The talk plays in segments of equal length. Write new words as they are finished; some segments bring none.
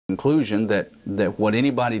conclusion that what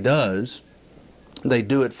anybody does, they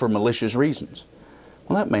do it for malicious reasons.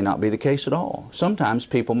 Well, that may not be the case at all. Sometimes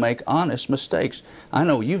people make honest mistakes. I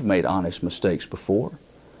know you've made honest mistakes before.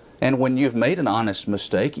 And when you've made an honest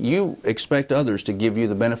mistake, you expect others to give you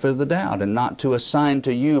the benefit of the doubt and not to assign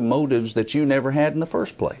to you motives that you never had in the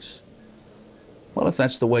first place. Well, if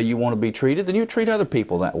that's the way you want to be treated, then you treat other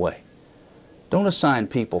people that way. Don't assign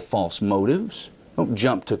people false motives. Don't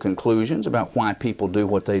jump to conclusions about why people do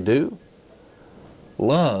what they do.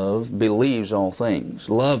 Love believes all things.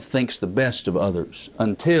 Love thinks the best of others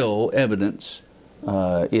until evidence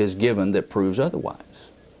is given that proves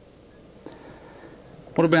otherwise.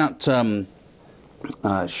 What about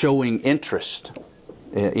showing interest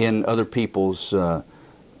in other people's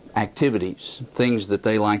activities, things that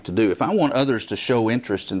they like to do? If I want others to show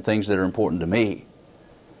interest in things that are important to me,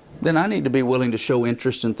 then I need to be willing to show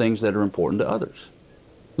interest in things that are important to others.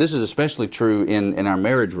 This is especially true in our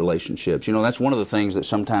marriage relationships. You know, that's one of the things that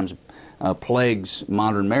sometimes plagues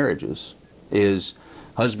modern marriages, is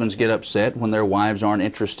husbands get upset when their wives aren't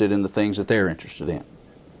interested in the things that they're interested in.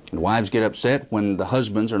 And wives get upset when the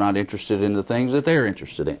husbands are not interested in the things that they're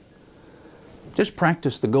interested in. Just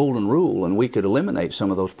practice the golden rule and we could eliminate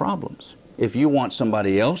some of those problems. If you want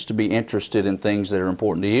somebody else to be interested in things that are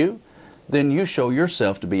important to you, then you show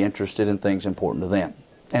yourself to be interested in things important to them.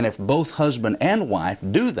 And if both husband and wife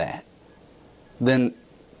do that, then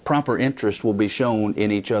proper interest will be shown in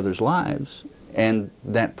each other's lives, and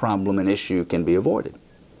that problem and issue can be avoided.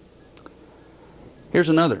 Here's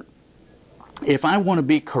another. If I want to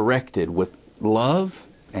be corrected with love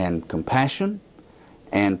and compassion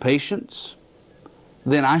and patience,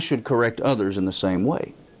 then I should correct others in the same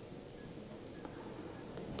way.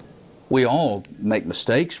 We all make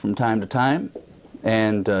mistakes from time to time,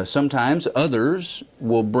 and sometimes others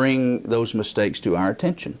will bring those mistakes to our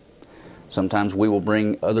attention. Sometimes we will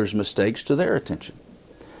bring others' mistakes to their attention.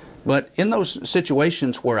 But in those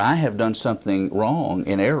situations where I have done something wrong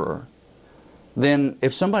in error, then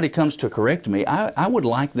if somebody comes to correct me, I would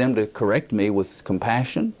like them to correct me with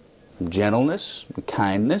compassion, gentleness,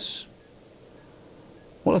 kindness.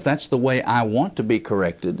 Well, if that's the way I want to be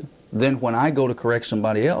corrected, then when I go to correct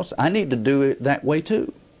somebody else, I need to do it that way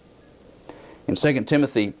too. In 2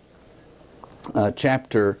 Timothy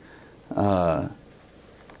chapter 2,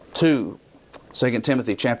 2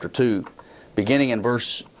 Timothy chapter 2, beginning in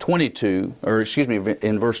verse 22, or excuse me,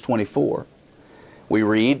 in verse 24, we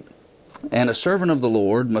read, "And a servant of the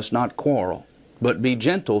Lord must not quarrel, but be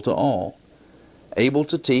gentle to all, able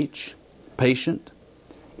to teach, patient,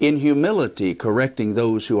 in humility correcting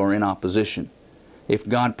those who are in opposition, if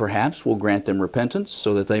God perhaps will grant them repentance,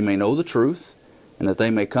 so that they may know the truth, and that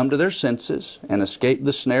they may come to their senses and escape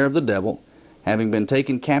the snare of the devil, having been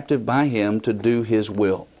taken captive by him to do his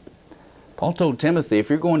will." Paul told Timothy, if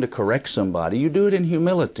you're going to correct somebody, you do it in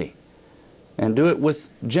humility, and do it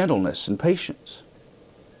with gentleness and patience.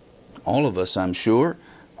 All of us, I'm sure,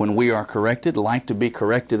 when we are corrected, like to be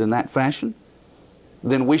corrected in that fashion,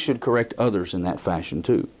 then we should correct others in that fashion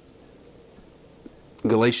too.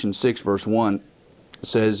 Galatians 6 verse 1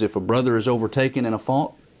 says, "If a brother is overtaken in a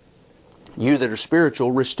fault, you that are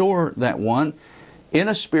spiritual, restore that one in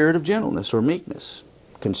a spirit of gentleness or meekness,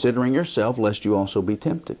 considering yourself, lest you also be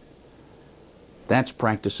tempted." That's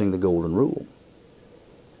practicing the golden rule.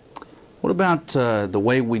 What about the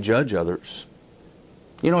way we judge others?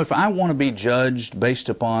 You know, if I want to be judged based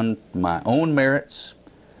upon my own merits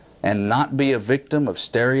and not be a victim of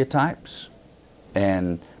stereotypes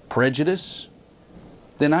and prejudice,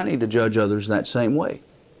 then I need to judge others that same way,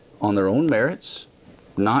 on their own merits,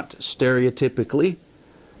 not stereotypically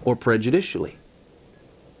or prejudicially.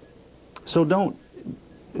 So don't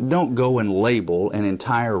go and label an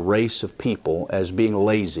entire race of people as being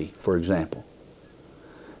lazy, for example.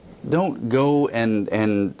 Don't go and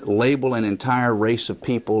label an entire race of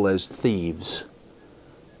people as thieves.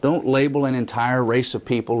 Don't label an entire race of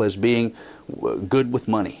people as being good with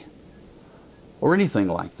money or anything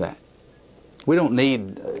like that. We don't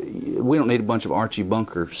need a bunch of Archie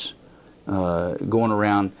Bunkers going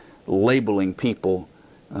around labeling people,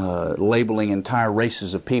 labeling entire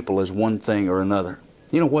races of people as one thing or another.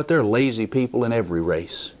 You know what? There are lazy people in every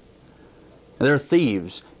race. There are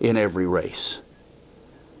thieves in every race.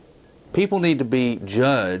 People need to be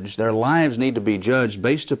judged, their lives need to be judged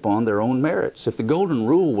based upon their own merits. If the golden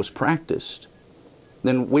rule was practiced,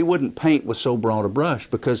 then we wouldn't paint with so broad a brush,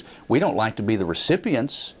 because we don't like to be the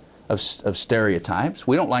recipients of stereotypes.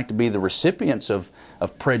 We don't like to be the recipients of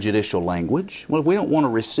prejudicial language. Well, if we don't want to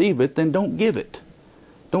receive it, then don't give it.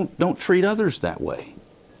 Don't treat others that way.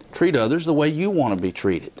 Treat others the way you want to be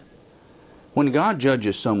treated. When God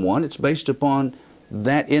judges someone, it's based upon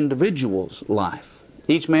that individual's life.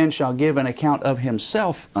 Each man shall give an account of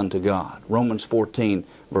himself unto God. Romans 14,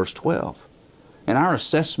 verse 12. And our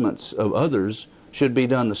assessments of others should be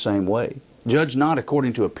done the same way. Judge not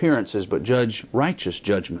according to appearances, but judge righteous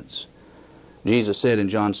judgments. Jesus said in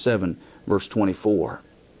John 7, verse 24.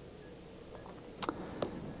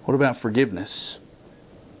 What about forgiveness?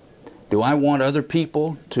 Do I want other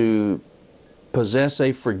people to possess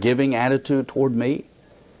a forgiving attitude toward me?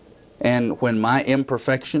 And when my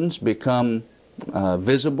imperfections become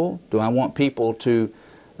visible, do I want people to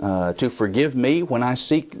forgive me when I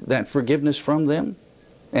seek that forgiveness from them?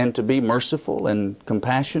 And to be merciful and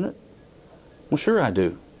compassionate? Well, sure I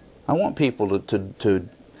do. I want people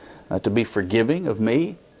to be forgiving of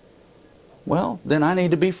me. Well, then I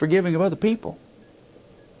need to be forgiving of other people.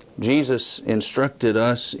 Jesus instructed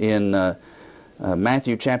us in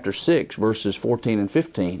Matthew chapter 6, verses 14 and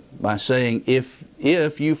 15, by saying,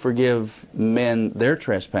 if you forgive men their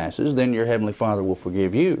trespasses, then your Heavenly Father will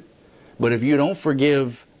forgive you. But if you don't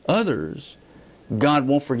forgive others, God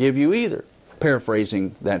won't forgive you either.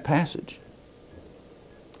 Paraphrasing that passage.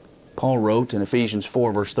 Paul wrote in Ephesians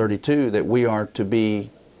 4, verse 32, that we are to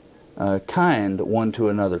be kind one to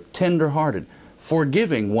another, tender-hearted,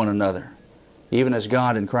 forgiving one another, even as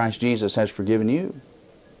God in Christ Jesus has forgiven you.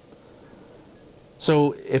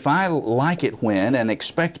 So if I like it when and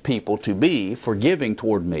expect people to be forgiving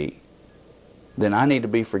toward me, then I need to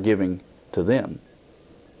be forgiving to them.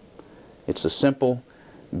 It's a simple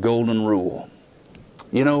golden rule.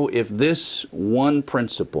 You know, if this one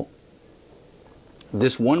principle,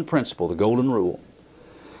 the golden rule,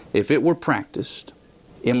 if it were practiced,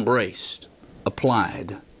 embraced,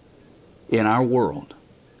 applied in our world,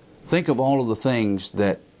 think of all of the things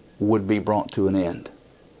that would be brought to an end.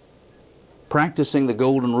 Practicing the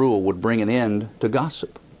golden rule would bring an end to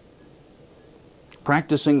gossip.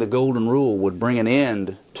 Practicing the golden rule would bring an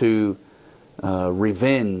end to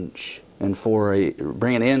revenge and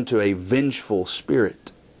bring an end to a vengeful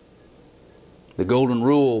spirit. The golden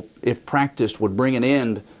rule, if practiced, would bring an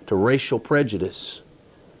end to racial prejudice.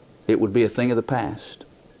 It would be a thing of the past.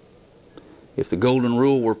 If the golden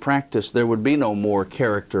rule were practiced, there would be no more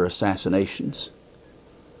character assassinations.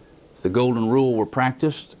 If the golden rule were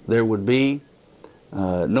practiced, there would be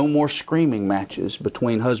no more screaming matches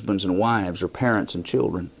between husbands and wives or parents and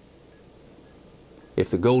children. If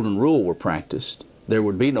the golden rule were practiced, there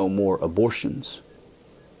would be no more abortions.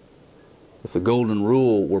 If the golden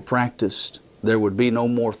rule were practiced, there would be no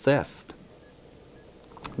more theft.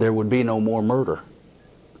 There would be no more murder.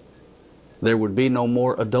 There would be no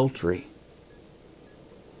more adultery.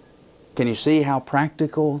 Can you see how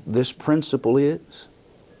practical this principle is?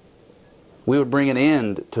 We would bring an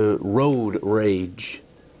end to road rage.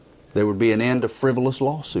 There would be an end to frivolous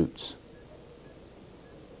lawsuits.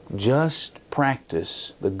 Just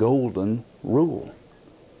practice the golden rule,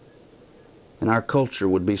 and our culture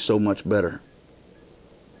would be so much better.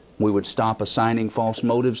 We would stop assigning false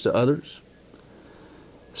motives to others.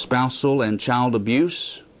 Spousal and child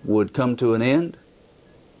abuse would come to an end.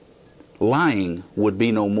 Lying would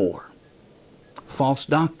be no more. False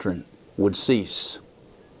doctrine would cease.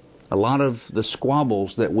 A lot of the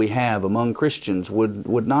squabbles that we have among Christians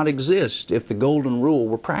would not exist if the golden rule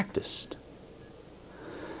were practiced.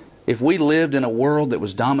 If we lived in a world that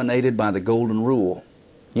was dominated by the golden rule,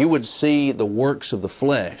 you would see the works of the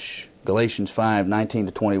flesh, Galatians 5, 19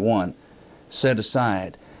 to 21, set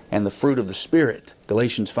aside, and the fruit of the Spirit,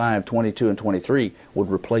 Galatians 5, 22 and 23, would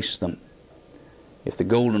replace them. If the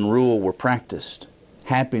golden rule were practiced,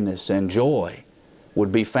 happiness and joy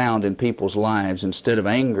would be found in people's lives instead of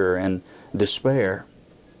anger and despair.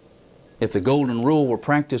 If the golden rule were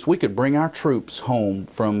practiced, we could bring our troops home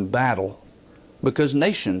from battle because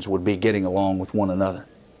nations would be getting along with one another.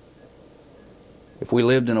 If we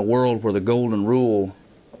lived in a world where the golden rule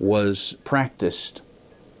was practiced,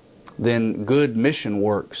 then good mission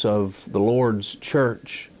works of the Lord's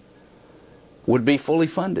church would be fully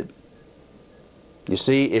funded. You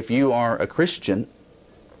see, if you are a Christian,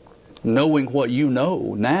 knowing what you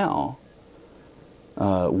know now,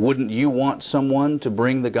 wouldn't you want someone to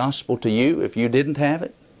bring the gospel to you if you didn't have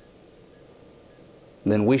it?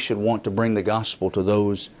 Then we should want to bring the gospel to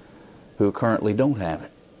those who currently don't have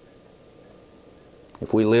it.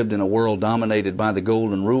 If we lived in a world dominated by the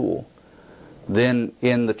golden rule, then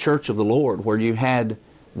in the church of the Lord, where you had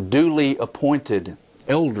duly appointed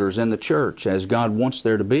elders in the church as God wants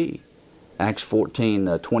there to be, Acts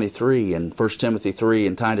 14:23 and 1 Timothy 3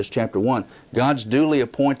 and Titus chapter 1, God's duly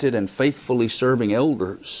appointed and faithfully serving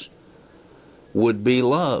elders would be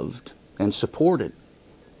loved and supported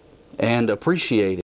and appreciated.